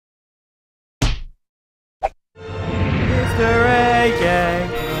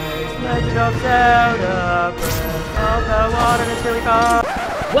comes out of the water, it's really cold.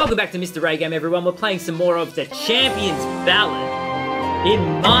 Welcome back to mr-agame, everyone. We're playing some more of the Champion's Ballad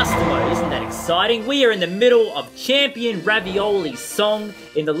in Master Mode. Isn't that exciting? We are in the middle of Champion Ravioli's song.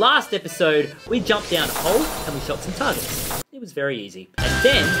 In the last episode, we jumped down a hole and we shot some targets. It was very easy. And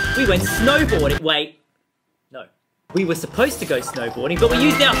then we went snowboarding. Wait, no. We were supposed to go snowboarding, but we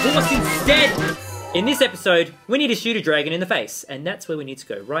used our horse instead. In this episode, we need to shoot a dragon in the face, and that's where we need to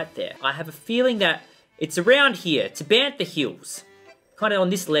go, right there. I have a feeling that it's around here, to Bantha Hills. Kind of on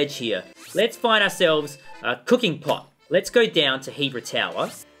this ledge here. Let's find ourselves a cooking pot. Let's go down to Hebra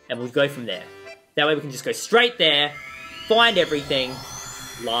Tower, and we'll go from there. That way we can just go straight there, find everything,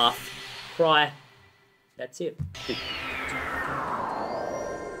 laugh, cry. That's it.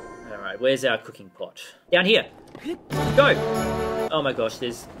 Alright, where's our cooking pot? Down here. Go! Oh my gosh,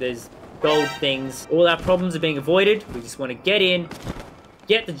 there's gold things. All our problems are being avoided. We just want to get in,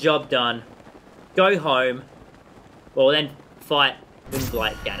 get the job done, go home, well then fight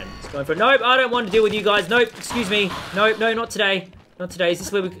Windblight Ganon. Just going for it. Nope, I don't want to deal with you guys. Nope, excuse me. Nope, no, not today. Not today. Is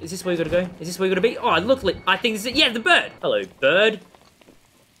this where we gotta go? Is this where we gotta be? Oh, look, I think this is it. Yeah, the bird. Hello, bird.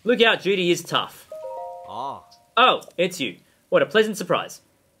 Look out, Judy is tough. Ah. Oh, it's you. What a pleasant surprise.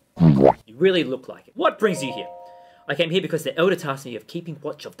 You really look like it. What brings you here? I came here because the Elder tasked me of keeping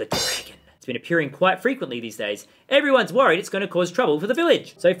watch of the dragon. It's been appearing quite frequently these days. Everyone's worried it's going to cause trouble for the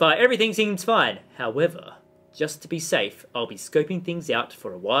village. So far, everything seems fine. However, just to be safe, I'll be scoping things out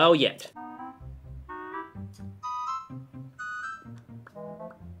for a while yet.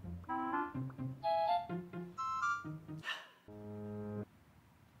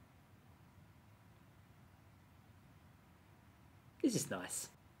 This is nice.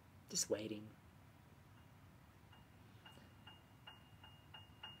 Just waiting.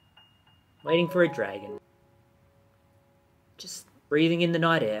 Waiting for a dragon. Just breathing in the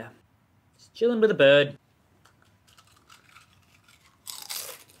night air. Just chilling with a bird.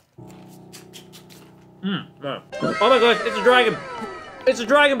 Oh my gosh, it's a dragon! It's a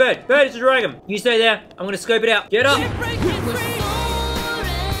dragon bird! Bird, it's a dragon! You stay there, I'm gonna scope it out. Get up!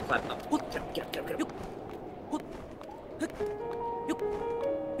 Climb up. Get up.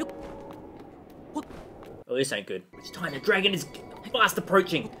 Oh, this ain't good. It's time, the dragon is fast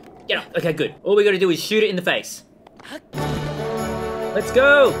approaching. Get up. Okay, good. All we gotta do is shoot it in the face. Let's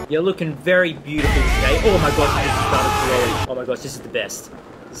go! You're looking very beautiful today. Oh my gosh, this started glowing. Oh my gosh, this is the best.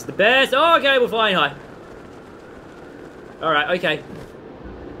 This is the best. Oh, okay, we're flying high. Alright, okay.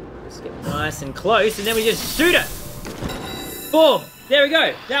 Let's get nice and close, and then we just shoot it! Boom! There we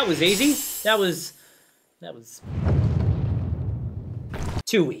go. That was easy. That was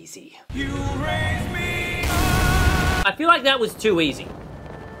too easy. You raise me I feel like that was too easy.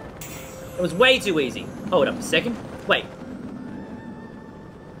 It was way too easy. Hold up a second. Wait.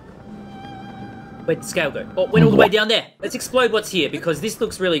 Where'd the scale go? Oh, it went all the way down there. Let's explode what's here, because this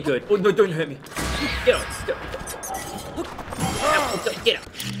looks really good. Oh, no, don't hurt me. Get on. Get up.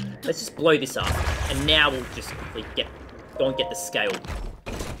 Let's just blow this up. And now we'll just quickly go and get the scale.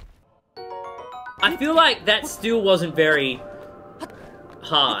 I feel like that still wasn't very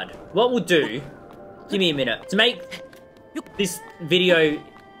hard. What we'll do, give me a minute, to make this video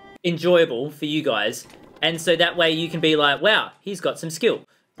enjoyable for you guys, and so that way you can be like, wow, he's got some skill.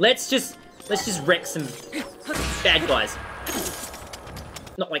 Let's just wreck some bad guys.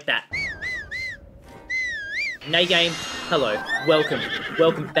 Not like that. mra-game, hello,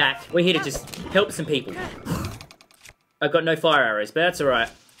 welcome back. We're here to just help some people. I've got no fire arrows, but that's alright.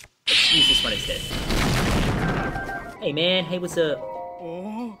 Let's use this one instead. Hey man, hey, what's up?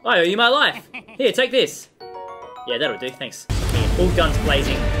 I owe you my life. Here, take this. Yeah, that'll do, thanks. Here, full guns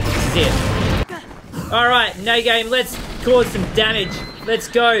blazing. This is it. Alright, mra-game, let's cause some damage. Let's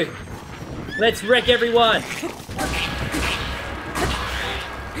go. Let's wreck everyone.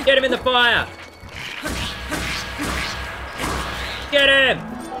 Get him in the fire. Get him.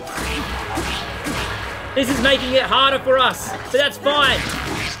 This is making it harder for us, but that's fine.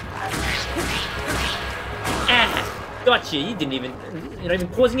 Ah, gotcha. You're not even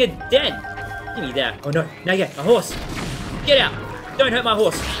causing a dent. Give me that. Oh no, mra-game, a horse. Get out. Don't hurt my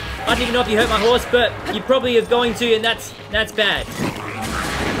horse. I don't even know if you hurt my horse, but you probably are going to, and that's bad.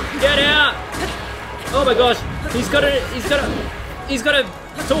 Get out! Oh my gosh, he's got a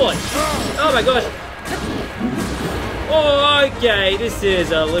torch. Oh my gosh. Oh, okay, this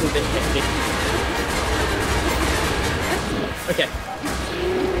is a little bit hectic. Okay.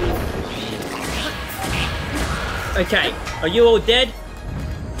 Okay, are you all dead?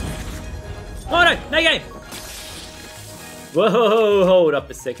 Oh no, mra-game! Whoa, hold up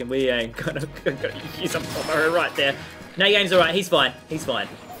a second, we ain't gonna use a bomber right there. mra-game's alright, he's fine, he's fine.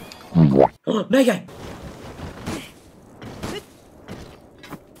 Oh, mra-game!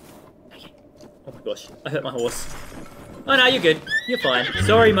 Oh my gosh, I hurt my horse. Oh no, you're good. You're fine.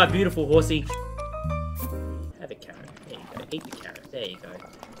 Sorry, my beautiful horsey. Have a carrot. There you go. Eat the carrot. There you go.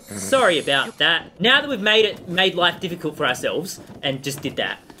 Sorry about that. Now that we've made life difficult for ourselves and just did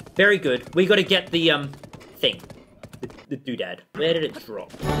that. Very good. We got to get the thing. The doodad. Where did it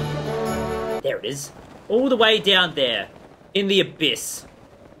drop? There it is. All the way down there. In the abyss.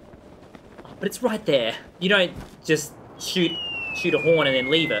 Oh, but it's right there. You don't just shoot a horn and then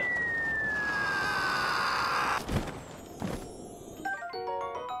leave it.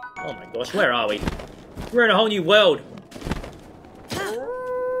 Oh my gosh, where are we? We're in a whole new world.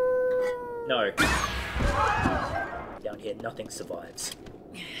 No. Down here, nothing survives.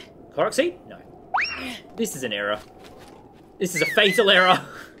 Korok seed? No. This is an error. This is a fatal error.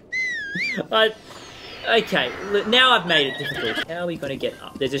 Okay, now I've made it difficult. How are we going to get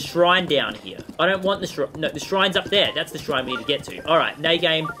up? There's a shrine down here. I don't want the shrine. No, the shrine's up there. That's the shrine we need to get to. Alright,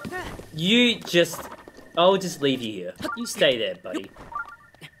 mra-game. You just... I'll just leave you here. You stay there, buddy.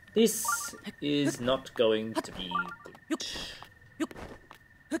 This is not going to be good.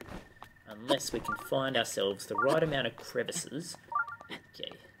 Unless we can find ourselves the right amount of crevices.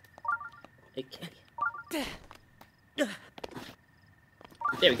 Okay. Okay.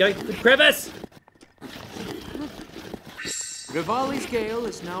 There we go. Good crevice! REVALI'S gale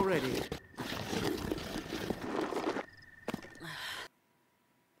is now ready.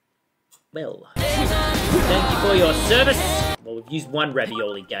 Well, thank you for your service. Well, we've used one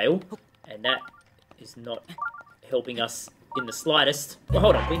ravioli gale, and that is not helping us in the slightest. Well,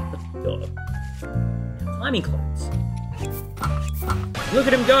 hold on, climbing clothes. Look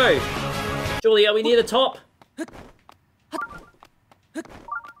at him go! Surely, are we near the top?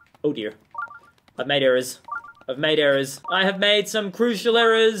 Oh dear. I've made errors. I've made errors. I have made some crucial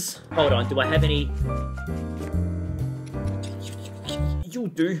errors. Hold on, do I have any? You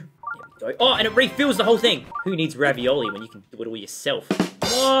do. There we go. Oh, and it refills the whole thing. Who needs ravioli when you can do it all yourself?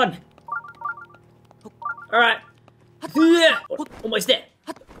 Come on. Alright. Almost there.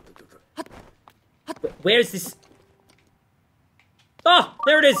 Where is this? Oh,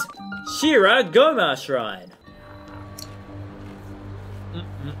 there it is. Mra-game Shrine.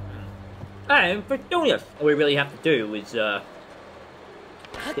 And for doing this, all we really have to do is hit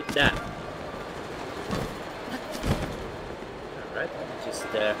that. Alright,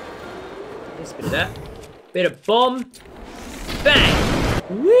 just this bit of that. Bit of bomb. Bang!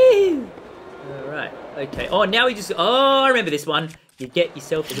 Woo! Alright, okay. Oh, now we just... Oh, I remember this one. You get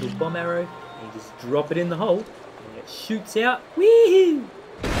yourself a little bomb arrow, and you just drop it in the hole, and it shoots out. Woohoo!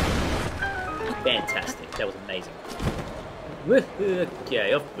 Fantastic. That was amazing.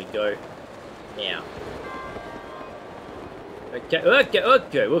 Okay, off we go. Now.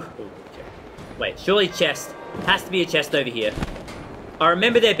 Okay. Wait, surely chest. Has to be a chest over here. I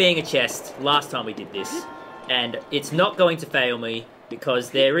remember there being a chest last time we did this, and it's not going to fail me because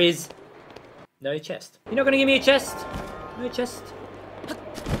there is no chest. You're not going to give me a chest? No chest?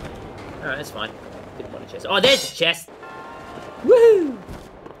 Alright, that's fine. Didn't want a chest. Oh, there's a chest! Woohoo!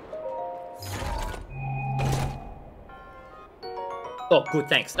 Oh, good,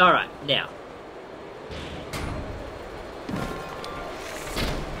 thanks. Alright, now.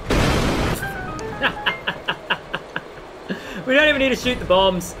 We don't even need to shoot the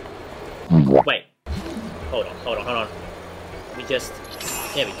bombs. Wait. Hold on. Let me just...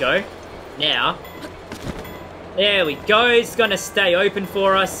 There we go. Now. There we go. It's gonna stay open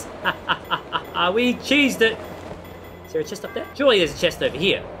for us. We cheesed it. Is there a chest up there? Surely there's a chest over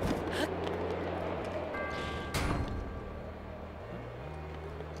here.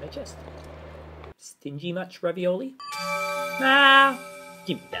 No chest. Stingy much, ravioli? Nah.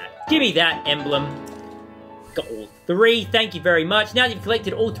 Give me that. Give me that emblem. Got all 3. Thank you very much. Now that you've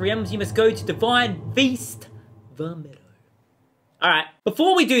collected all 3 emblems, you must go to Divine Feast the Meadow. Alright.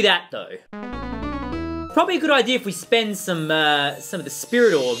 Before we do that, though, probably a good idea if we spend some of the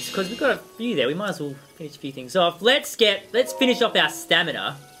spirit orbs, because we've got a few there. We might as well finish a few things off. Let's finish off our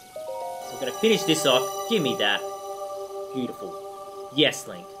stamina. So we're gonna finish this off. Give me that. Beautiful. Yes,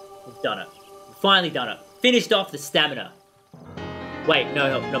 Link. We've done it. We've finally done it. Finished off the stamina. Wait,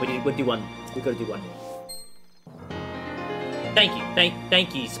 no, we'll do one. We've got to do one more. Thank you.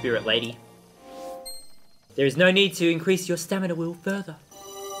 Thank you, Spirit Lady. There is no need to increase your stamina wheel further.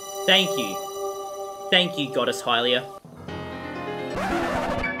 Thank you. Thank you, Goddess Hylia.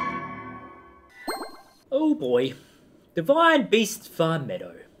 Oh boy. Divine Beast Farm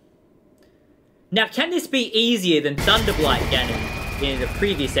Meadow. Now, can this be easier than Thunderblight Ganon in the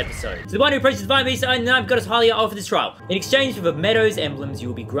previous episode. So the one who approaches the Divine Beast and I've got us highly offer this trial. In exchange for the Meadows emblems, you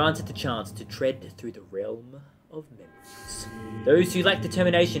will be granted the chance to tread through the realm of memories. Those who lack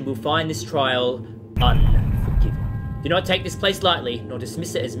determination will find this trial unforgiving. Do not take this place lightly, nor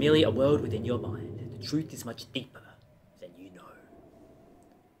dismiss it as merely a world within your mind. The truth is much deeper than you know.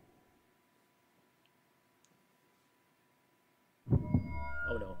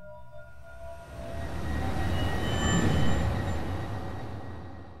 Oh no.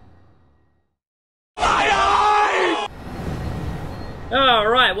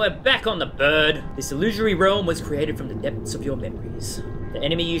 Alright, we're back on the bird. This illusory realm was created from the depths of your memories. The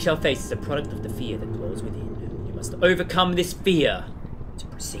enemy you shall face is a product of the fear that dwells within. You must overcome this fear to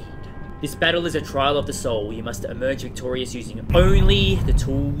proceed. This battle is a trial of the soul. You must emerge victorious using only the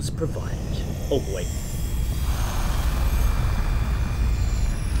tools provided. Oh boy.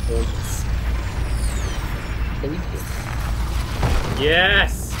 Oh yes. Oh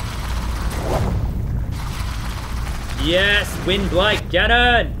yes. Yes, wind like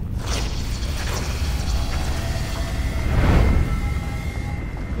cannon.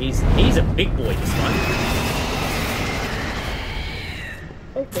 He's a big boy this one.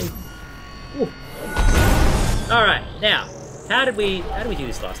 Okay. All right, now how did we do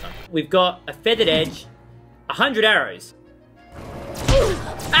this last time? We've got a feathered edge, 100 arrows.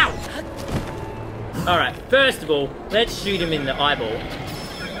 Ow! All right, first of all, let's shoot him in the eyeball.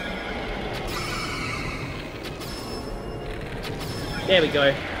 There we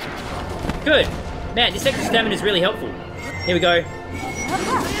go. Good. Man, this extra stamina is really helpful. Here we go.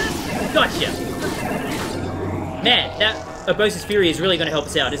 Gotcha. Man, that Urbosa's Fury is really going to help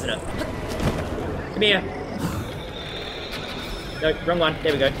us out, isn't it? Come here. No, wrong one.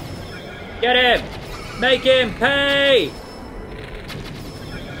 There we go. Get him! Make him pay!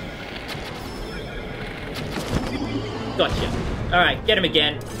 Gotcha. Alright, get him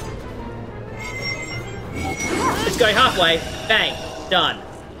again. Let's go halfway. Bang. Done.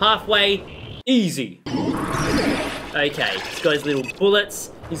 Halfway. Easy. Okay, he's got his little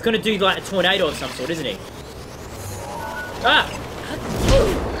bullets. He's gonna do like a tornado of some sort, isn't he? Ah!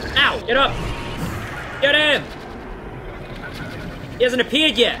 Ow! Get up! Get him! He hasn't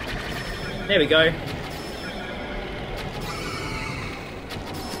appeared yet. There we go.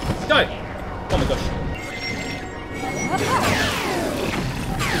 Go! Oh my gosh.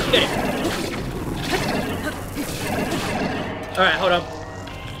 Get him. Alright, hold on.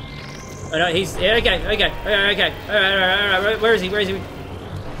 Oh no, he's... Yeah, okay. Alright. Where is he?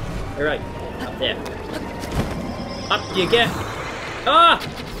 Alright. Up there. Up you get. Ah!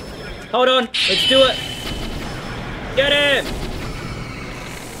 Hold on. Let's do it. Get him!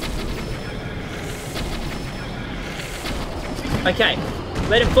 Okay.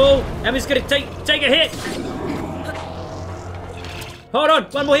 Let him fall. I'm just gonna take a hit. Hold on.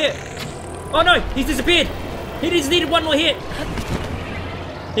 One more hit. Oh no, he's disappeared. He just needed one more hit.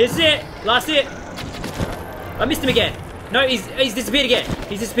 Here's it. Last hit. I missed him again. No, he's disappeared again.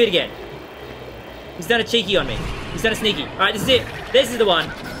 He's done a cheeky on me. He's done a sneaky. Alright, this is it. This is the one.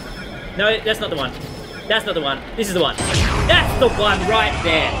 No, that's not the one. That's not the one. This is the one. That's the one right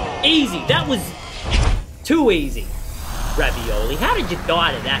there. Easy. That was too easy. Ravioli. How did you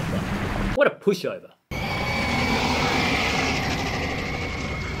die to that guy? What a pushover.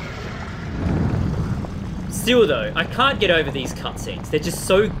 Still though, I can't get over these cutscenes. They're just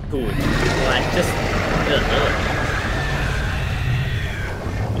so good. Like, just...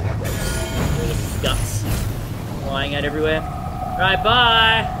 guts flying out everywhere. Right,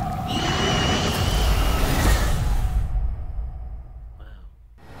 bye! Wow.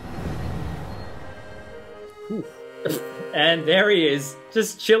 And there he is,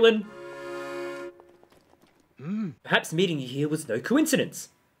 just chilling. Perhaps meeting you here was no coincidence.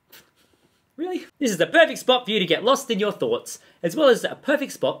 Really? This is the perfect spot for you to get lost in your thoughts, as well as a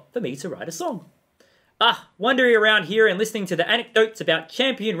perfect spot for me to write a song. Wandering around here and listening to the anecdotes about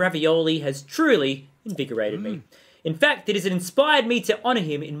Champion Ravioli has truly invigorated me. In fact, it has inspired me to honour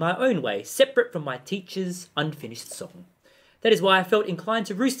him in my own way, separate from my teacher's unfinished song. That is why I felt inclined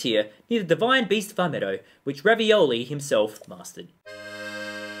to roost here, near the divine beast of our meadow, which Ravioli himself mastered.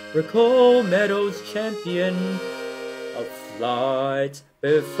 Recall Meadow's champion of flight,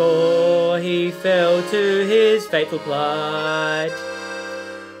 before he fell to his fateful plight.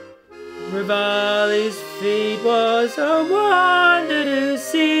 Revali's feat was a wonder to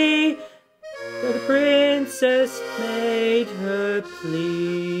see, but the princess made her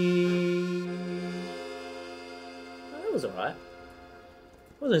plea. Oh, that was alright.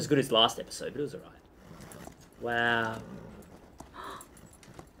 Wasn't as good as last episode, but it was alright. Wow.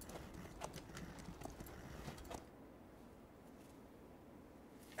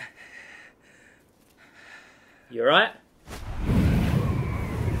 You alright?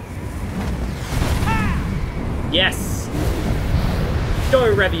 Yes!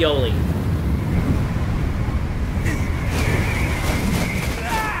 Go, Ravioli!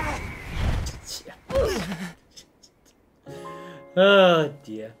 Oh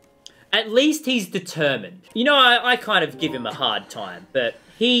dear. At least he's determined. You know, I kind of give him a hard time, but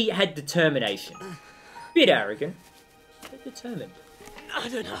he had determination. Bit arrogant, but determined.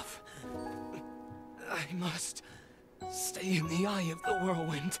 Not enough. I must stay in the eye of the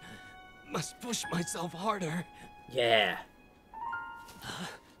whirlwind. Must push myself harder. Yeah.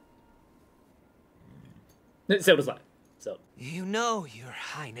 Zelda's like, so. You know, Your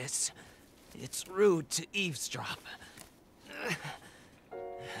Highness, it's rude to eavesdrop.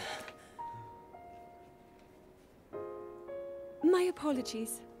 My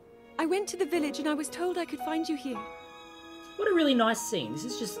apologies. I went to the village and I was told I could find you here. What a really nice scene. This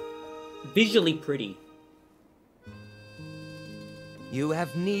is just visually pretty. You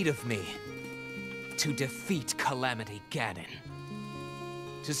have need of me to defeat Calamity Ganon.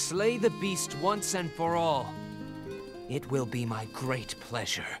 To slay the beast once and for all. It will be my great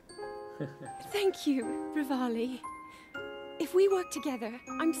pleasure. Thank you, Revali. If we work together,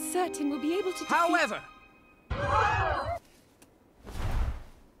 I'm certain we'll be able to defeat... However!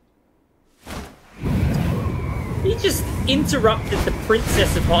 He just interrupted the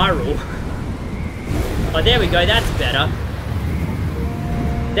Princess of Hyrule. Oh, there we go. That's better.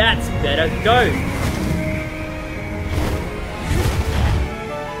 That's better. Go.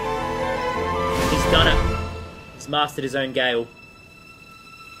 He's done it. He's mastered his own Gale.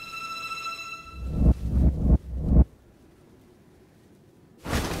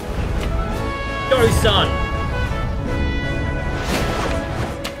 Go, son.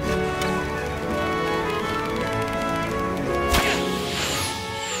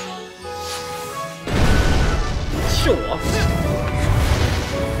 Sure. Okay.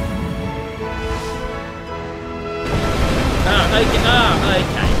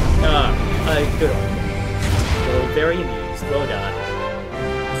 Good on you. You're all very amused. Well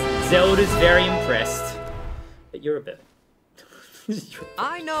done. Zelda's very impressed. But you're a bird.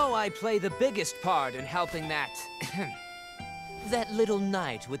 I know I play the biggest part in helping that... that little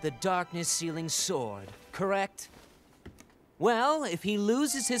knight with the darkness-sealing sword, correct? Well, if he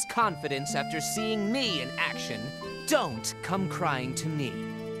loses his confidence after seeing me in action, don't come crying to me.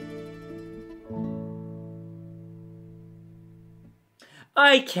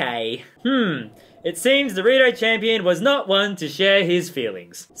 Okay. It seems the Rito champion was not one to share his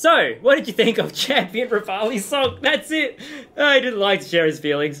feelings. So, what did you think of Champion Revali's song? That's it. I didn't like to share his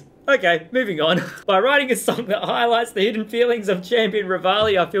feelings. Okay, moving on. By writing a song that highlights the hidden feelings of Champion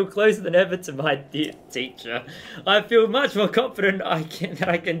Revali, I feel closer than ever to my dear teacher. I feel much more confident that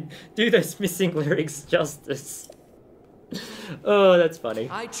I can do those missing lyrics justice. Oh, that's funny.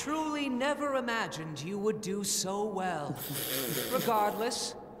 I truly never imagined you would do so well.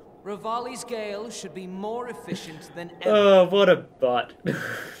 Regardless, Revali's Gale should be more efficient than ever. Oh, what a butt.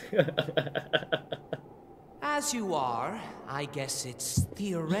 As you are, I guess it's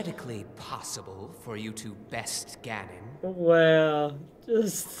theoretically possible for you to best Ganon. Well,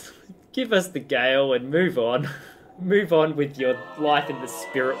 just give us the Gale and move on. Move on with your life in the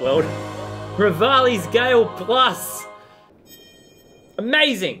spirit world. Revali's Gale Plus!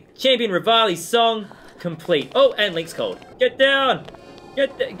 Amazing! Champion Revali's song complete. Oh, and Link's cold. Get down!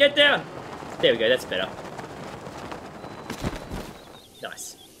 Get down! There we go, that's better.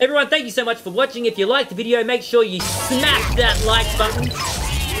 Nice. Everyone, thank you so much for watching. If you liked the video, make sure you smash that like button.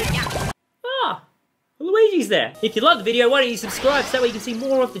 Ah, Luigi's there. If you loved the video, why don't you subscribe so that way you can see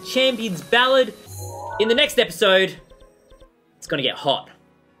more of the Champion's Ballad. In the next episode, it's gonna get hot.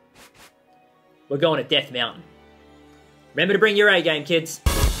 We're going to Death Mountain. Remember to bring your A-game, kids.